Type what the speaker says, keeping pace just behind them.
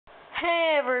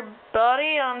Hey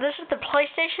everybody, this is the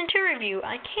PlayStation 2 review.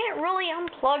 I can't really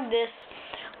unplug this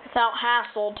without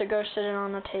hassle to go sit it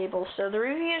on the table, so the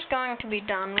review is going to be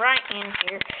done right in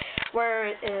here, where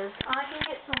it is. I can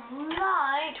get some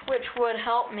light, which would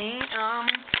help me.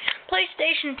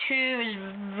 PlayStation 2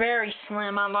 is very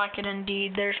slim. I like it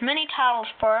indeed. There's many titles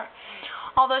for it,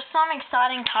 although some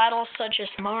exciting titles, such as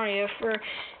Mario, for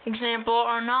example,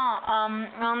 are not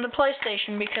on the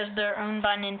PlayStation because they're owned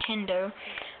by Nintendo.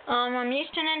 I'm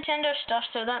used to Nintendo stuff,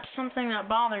 so that's something that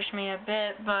bothers me a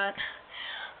bit, but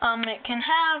it can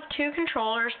have two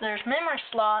controllers. There's memory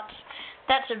slots.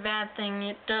 That's a bad thing.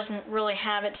 It doesn't really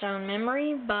have its own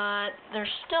memory, but there's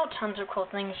still tons of cool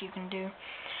things you can do.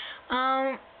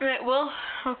 It will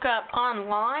hook up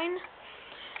online,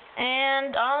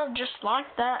 and I just like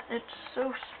that it's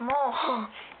so small,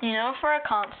 you know, for a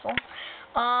console.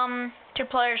 Two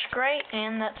players great,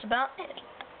 and that's about it.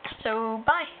 So,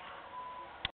 bye.